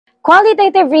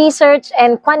Qualitative research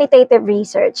and quantitative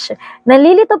research.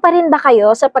 Nalilito pa rin ba kayo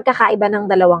sa pagkakaiba ng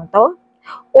dalawang to?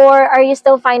 Or are you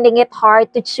still finding it hard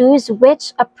to choose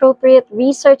which appropriate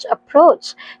research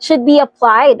approach should be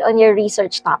applied on your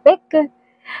research topic?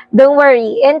 Don't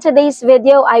worry, in today's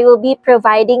video, I will be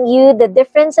providing you the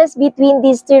differences between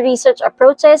these two research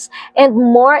approaches and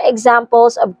more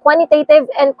examples of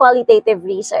quantitative and qualitative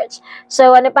research.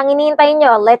 So ano pang hinihintay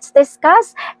nyo? Let's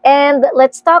discuss and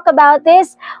let's talk about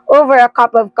this over a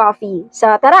cup of coffee.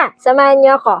 So tara, samahan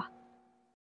nyo ako.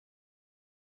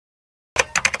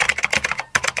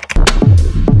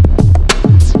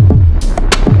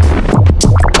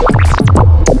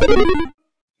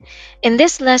 In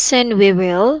this lesson, we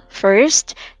will,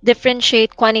 first,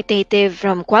 differentiate quantitative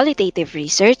from qualitative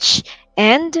research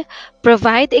and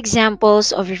provide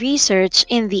examples of research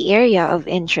in the area of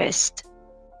interest.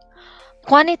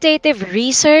 Quantitative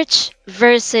research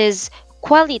versus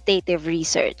qualitative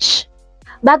research.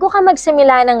 Bago ka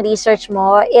magsimula ng research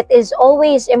mo, it is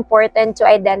always important to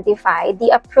identify the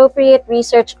appropriate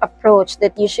research approach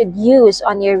that you should use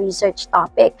on your research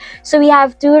topic. So we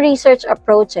have two research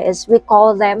approaches. We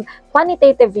call them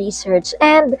quantitative research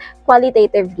and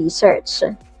qualitative research.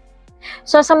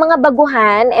 So sa mga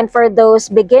baguhan and for those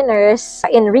beginners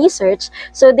in research,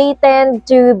 so they tend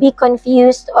to be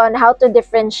confused on how to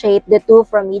differentiate the two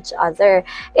from each other.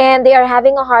 And they are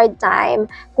having a hard time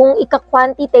kung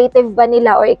ika-quantitative ba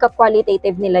nila or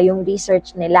ika-qualitative nila yung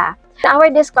research nila. In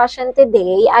our discussion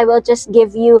today, I will just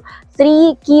give you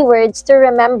 3 keywords to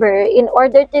remember in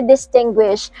order to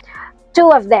distinguish two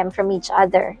of them from each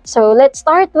other. So let's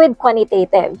start with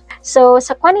quantitative. So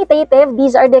sa quantitative,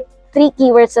 these are the 3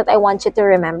 keywords that I want you to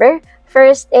remember.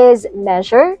 First is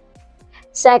measure.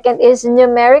 Second is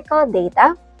numerical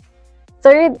data.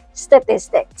 Third,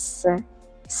 statistics.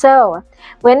 So,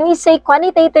 when we say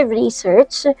quantitative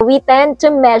research, we tend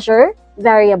to measure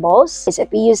variables.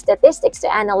 We use statistics to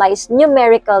analyze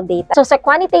numerical data. So, sa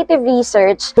quantitative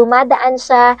research, dumadaan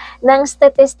siya ng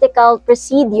statistical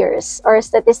procedures or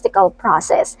statistical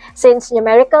process. Since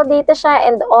numerical data siya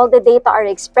and all the data are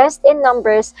expressed in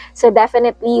numbers, so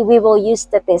definitely we will use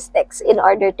statistics in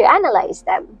order to analyze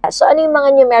them. So, ano yung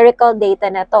mga numerical data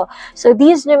na to? So,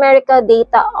 these numerical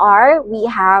data are, we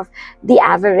have the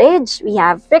average, we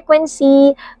have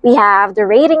frequency, we have the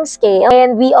rating scale,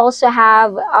 and we also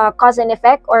have cause and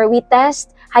effect, or we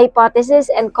test hypothesis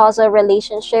and causal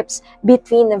relationships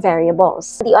between the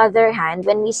variables. On the other hand,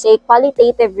 when we say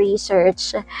qualitative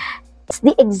research, it's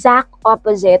the exact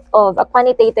opposite of a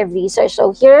quantitative research.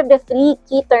 So here are the 3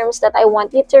 key terms that I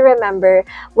want you to remember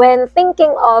when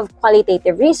thinking of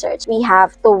qualitative research. We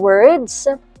have the words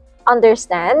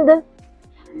understand,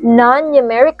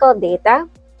 non-numerical data,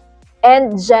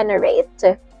 and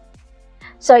generate.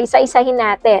 So, isa-isahin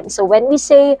natin. So, when we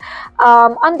say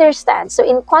understand, so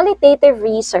in qualitative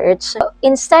research,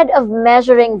 instead of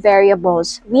measuring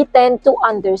variables, we tend to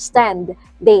understand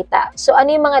data. So,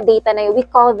 ano yung mga data na yun? We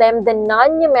call them the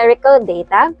non-numerical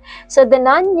data. So, the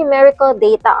non-numerical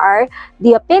data are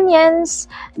the opinions,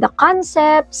 the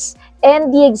concepts,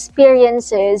 and the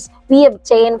experiences we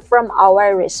obtain from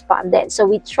our respondents. So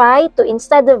we try to,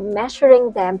 instead of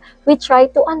measuring them, we try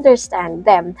to understand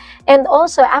them. And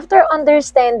also, after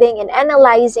understanding and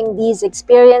analyzing these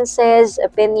experiences,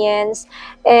 opinions,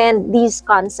 and these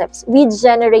concepts, we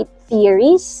generate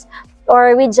theories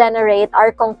or we generate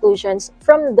our conclusions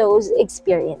from those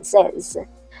experiences.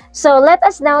 So let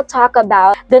us now talk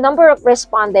about the number of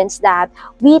respondents that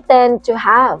we tend to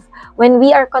have when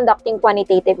we are conducting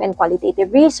quantitative and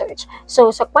qualitative research.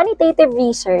 So sa quantitative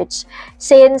research,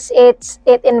 since it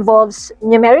involves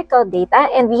numerical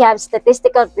data and we have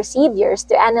statistical procedures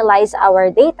to analyze our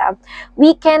data,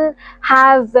 we can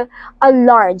have a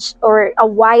large or a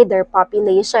wider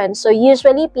population. So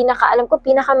usually, alam ko,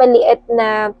 pinakamaliit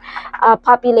na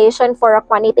population for a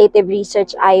quantitative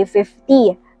research ay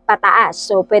 50. Pataas.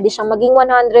 So, pwede siyang maging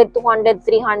 100, 200,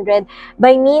 300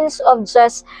 by means of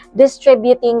just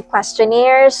distributing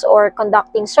questionnaires or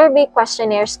conducting survey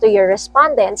questionnaires to your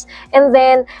respondents. And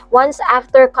then, once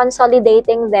after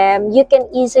consolidating them, you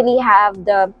can easily have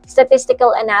the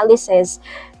statistical analysis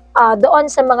doon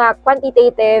sa mga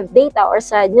quantitative data or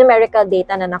sa numerical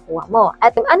data na nakuha mo.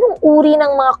 At anong uri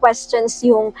ng mga questions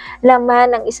yung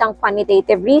laman ng isang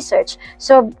quantitative research?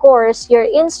 So, of course, your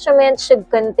instrument should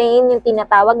contain yung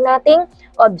tinatawag nating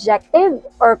objective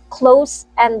or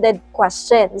close-ended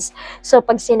questions. So,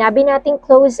 pag sinabi nating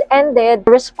close-ended,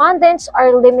 respondents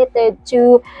are limited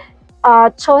to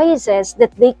choices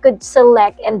that they could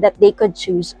select and that they could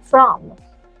choose from.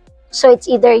 So it's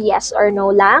either yes or no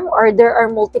lang, or there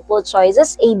are multiple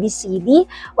choices, A, B, C, D,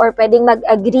 or pwedeng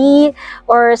mag-agree,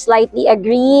 or slightly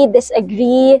agree,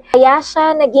 disagree. Kaya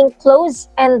siya naging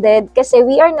close-ended kasi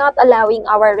we are not allowing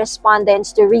our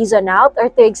respondents to reason out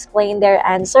or to explain their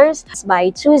answers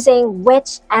by choosing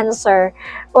which answer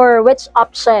or which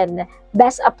option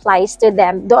best applies to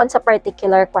them doon sa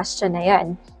particular question na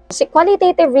yun. Si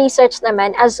qualitative research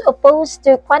naman, as opposed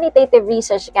to quantitative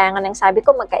research, kaya nga nang sabi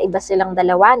ko, magkaiba silang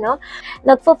dalawa, no?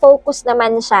 Nagfo-focus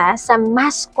naman siya sa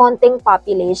mas konting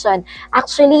population.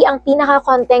 Actually, ang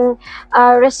pinaka-konting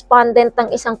respondent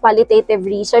ng isang qualitative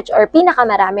research, or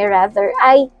pinakamarami rather,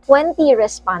 ay 20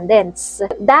 respondents.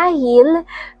 Dahil,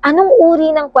 anong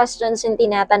uri ng questions yung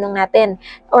tinatanong natin?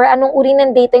 Or anong uri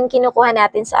ng data yung kinukuha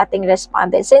natin sa ating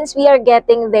respondents? Since we are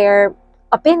getting their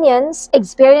opinions,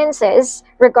 experiences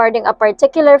regarding a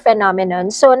particular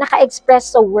phenomenon. So,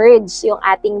 naka-express sa words yung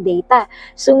ating data.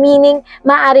 So, meaning,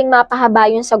 maaring mapahaba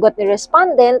yung sagot ni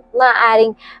respondent,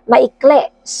 maaring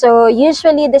maikli. So,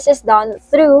 usually, this is done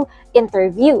through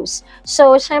interviews.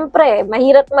 So, syempre,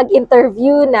 mahirap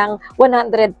mag-interview ng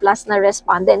 100 plus na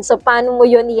respondents. So, paano mo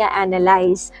yun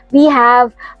i-analyze? We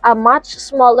have a much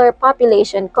smaller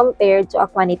population compared to a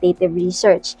quantitative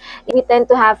research. We tend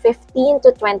to have 15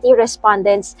 to 20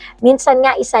 respondents. Minsan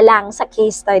nga, isa lang sa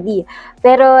case study.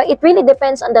 Pero, it really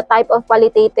depends on the type of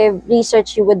qualitative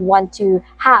research you would want to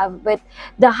have. But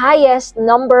the highest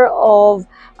number of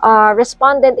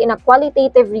respondent in a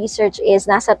qualitative research is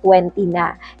nasa 20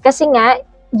 na. Kasi nga,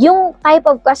 yung type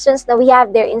of questions na we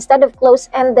have there, instead of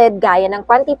close-ended gaya ng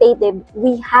quantitative,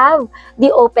 we have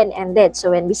the open-ended. So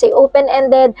when we say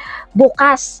open-ended,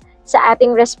 bukas sa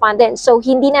ating respondent. So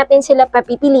hindi natin sila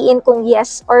papipiliin kung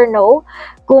yes or no,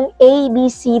 kung A, B,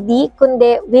 C, D,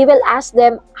 kundi we will ask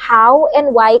them how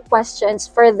and why questions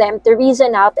for them to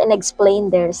reason out and explain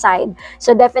their side.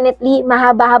 So definitely,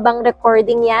 mahaba-habang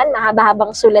recording yan,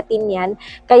 mahaba-habang sulatin yan,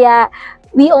 kaya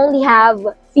we only have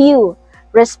few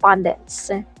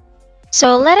respondents.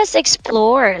 So let us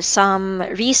explore some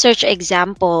research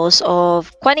examples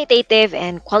of quantitative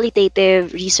and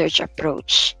qualitative research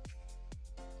approach.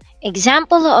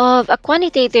 Example of a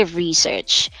quantitative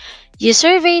research. You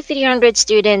survey 300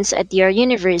 students at your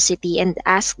university and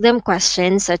ask them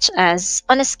questions such as,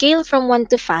 on a scale from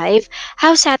 1 to 5,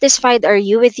 how satisfied are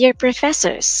you with your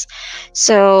professors?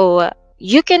 So,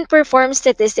 you can perform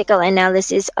statistical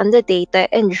analysis on the data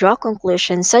and draw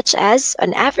conclusions such as,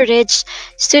 on average,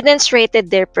 students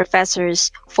rated their professors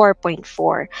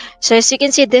 4.4. So as you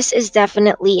can see, this is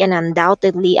definitely and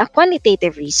undoubtedly a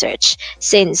quantitative research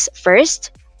since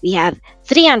first, we have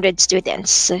 300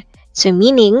 students. So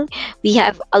meaning we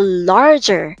have a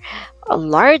larger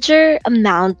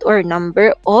amount or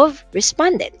number of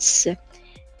respondents.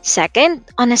 Second,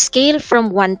 on a scale from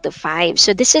 1 to 5.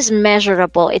 So this is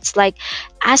measurable. It's like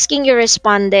asking your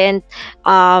respondent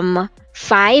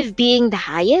 5 being the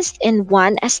highest and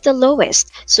 1 as the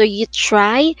lowest. So you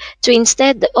try to,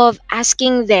 instead of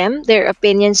asking them their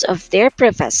opinions of their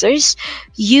professors,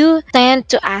 you tend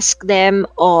to ask them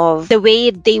of the way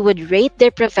they would rate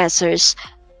their professors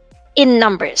in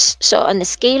numbers. So on a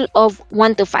scale of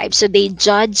 1 to 5. So they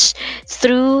judge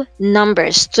through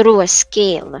numbers, through a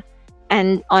scale,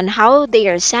 and on how they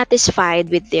are satisfied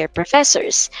with their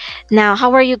professors. Now,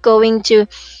 how are you going to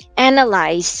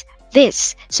analyze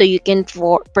this? So you can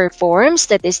perform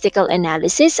statistical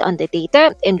analysis on the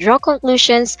data and draw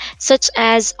conclusions such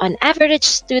as, on average,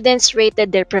 students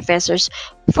rated their professors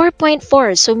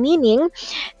 4.4. So meaning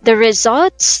the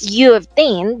results you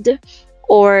obtained,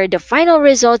 or the final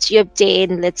results you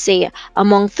obtain, let's say,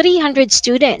 among 300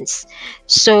 students.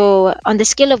 So on the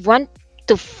scale of 1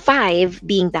 to 5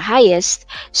 being the highest,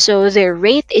 so their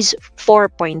rate is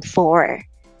 4.4.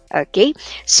 Okay,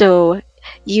 so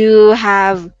you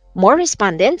have more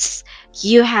respondents,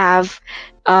 you have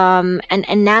an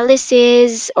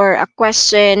analysis or a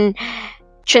question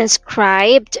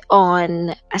transcribed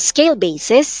on a scale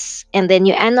basis, and then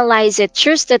you analyze it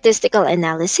through statistical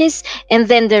analysis, and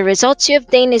then the results you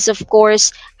obtain is, of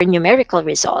course, numerical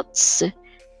results.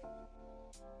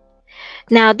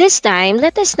 Now, this time,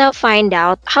 let us now find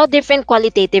out how different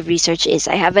qualitative research is.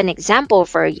 I have an example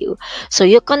for you. So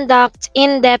you conduct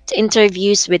in-depth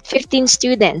interviews with 15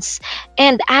 students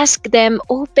and ask them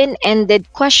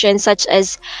open-ended questions such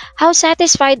as, how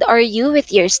satisfied are you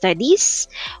with your studies?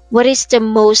 What is the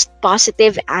most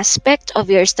positive aspect of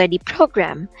your study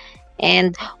program?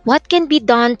 And what can be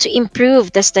done to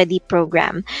improve the study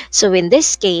program? So in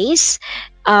this case,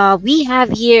 we have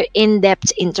here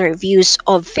in-depth interviews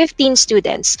of 15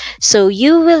 students. So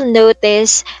you will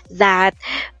notice that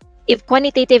if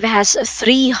quantitative has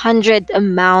 300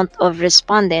 amount of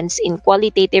respondents, in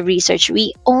qualitative research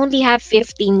we only have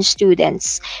 15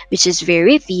 students, which is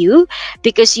very few,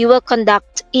 because you will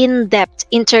conduct in-depth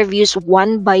interviews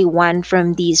one by one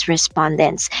from these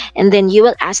respondents, and then you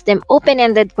will ask them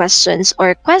open-ended questions,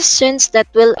 or questions that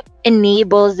will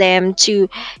enable them to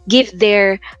give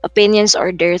their opinions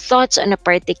or their thoughts on a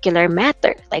particular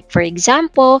matter. Like, for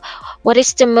example, what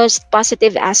is the most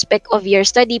positive aspect of your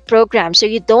study program? So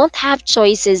you don't have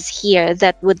choices here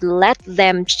that would let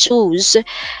them choose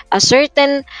a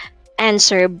certain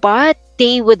answer, but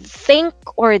they would think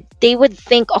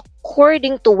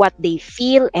according to what they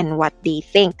feel and what they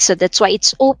think. So that's why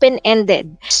it's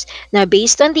open-ended. Now,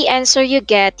 based on the answer you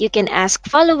get, you can ask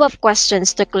follow-up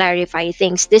questions to clarify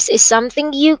things. This is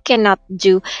something you cannot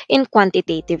do in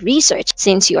quantitative research.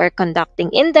 Since you are conducting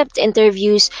in-depth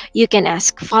interviews, you can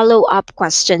ask follow-up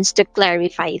questions to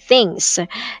clarify things.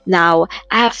 Now,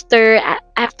 after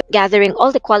gathering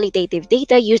all the qualitative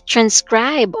data, you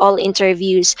transcribe all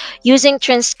interviews using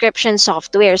transcription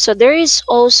software. So there is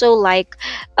also like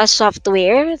a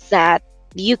software that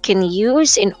you can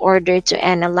use in order to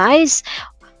analyze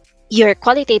your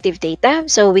qualitative data.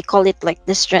 So we call it like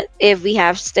if we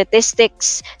have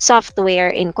statistics software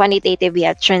in quantitative, we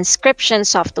have transcription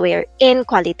software in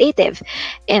qualitative.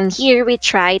 And here we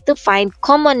try to find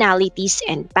commonalities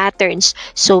and patterns.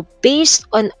 So based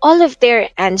on all of their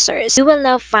answers, you will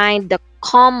now find the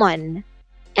common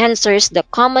answers, the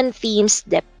common themes,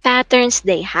 the patterns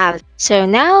they have. So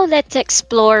now let's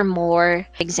explore more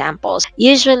examples.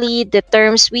 Usually the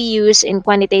terms we use in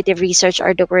quantitative research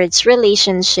are the words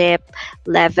relationship,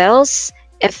 levels,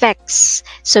 effects.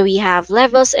 So we have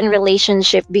levels and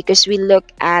relationship because we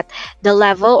look at the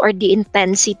level or the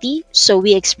intensity. So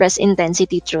we express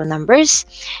intensity through numbers.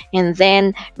 And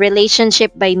then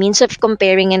relationship by means of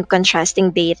comparing and contrasting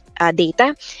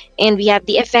data. And we have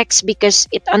the effects because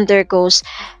it undergoes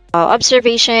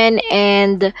observation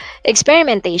and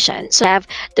experimentation. So we have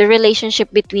the relationship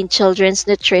between children's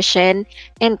nutrition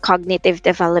and cognitive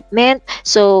development.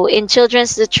 So in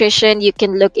children's nutrition, you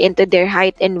can look into their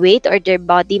height and weight or their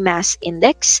body mass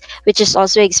index, which is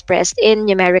also expressed in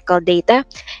numerical data,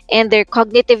 and their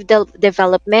cognitive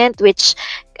development, which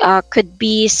could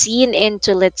be seen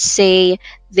into, let's say,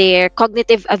 their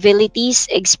cognitive abilities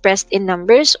expressed in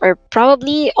numbers, or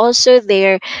probably also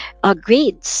their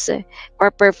grades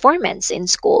or performance in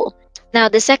school. Now,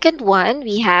 the second one,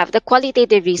 we have the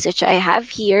qualitative research. I have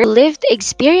here lived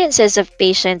experiences of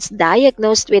patients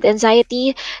diagnosed with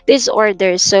anxiety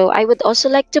disorders. So I would also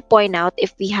like to point out,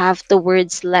 if we have the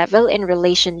words level and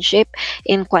relationship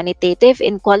in quantitative,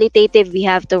 in qualitative, we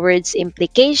have the words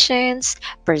implications,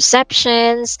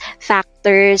 perceptions,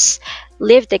 factors,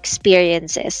 lived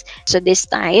experiences. So this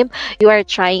time, you are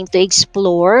trying to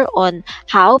explore on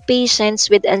how patients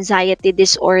with anxiety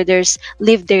disorders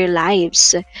live their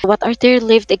lives. What are their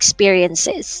lived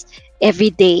experiences every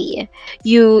day?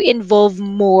 You involve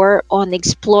more on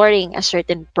exploring a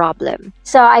certain problem.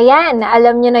 So, ayan,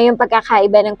 alam nyo na yung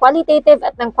pagkakaiba ng qualitative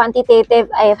at ng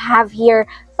quantitative. I have here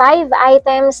 5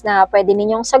 items na pwede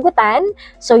ninyong sagutan.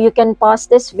 So, you can pause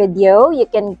this video. You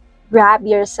can grab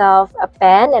yourself a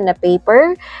pen and a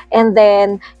paper, and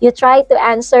then you try to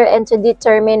answer and to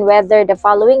determine whether the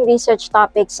following research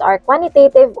topics are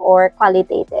quantitative or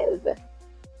qualitative.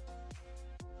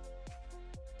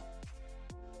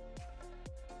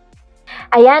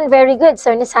 Ayan, very good.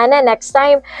 So, sana next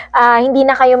time, hindi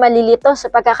na kayo malilito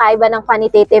sa pagkakaiba ng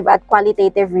quantitative at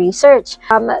qualitative research.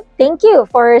 Thank you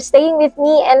for staying with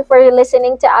me and for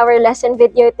listening to our lesson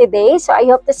video today. So, I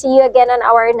hope to see you again on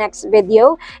our next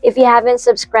video. If you haven't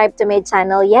subscribed to my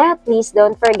channel yet, please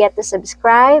don't forget to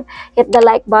subscribe. Hit the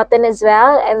like button as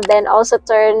well, and then also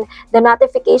turn the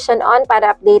notification on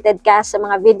para updated ka sa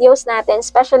mga videos natin,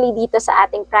 especially dito sa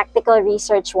ating Practical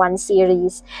Research 1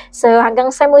 series. So,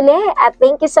 hanggang sa muli, at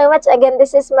thank you so much again.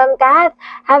 This is Ma'am Kat.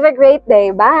 Have a great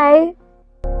day. Bye!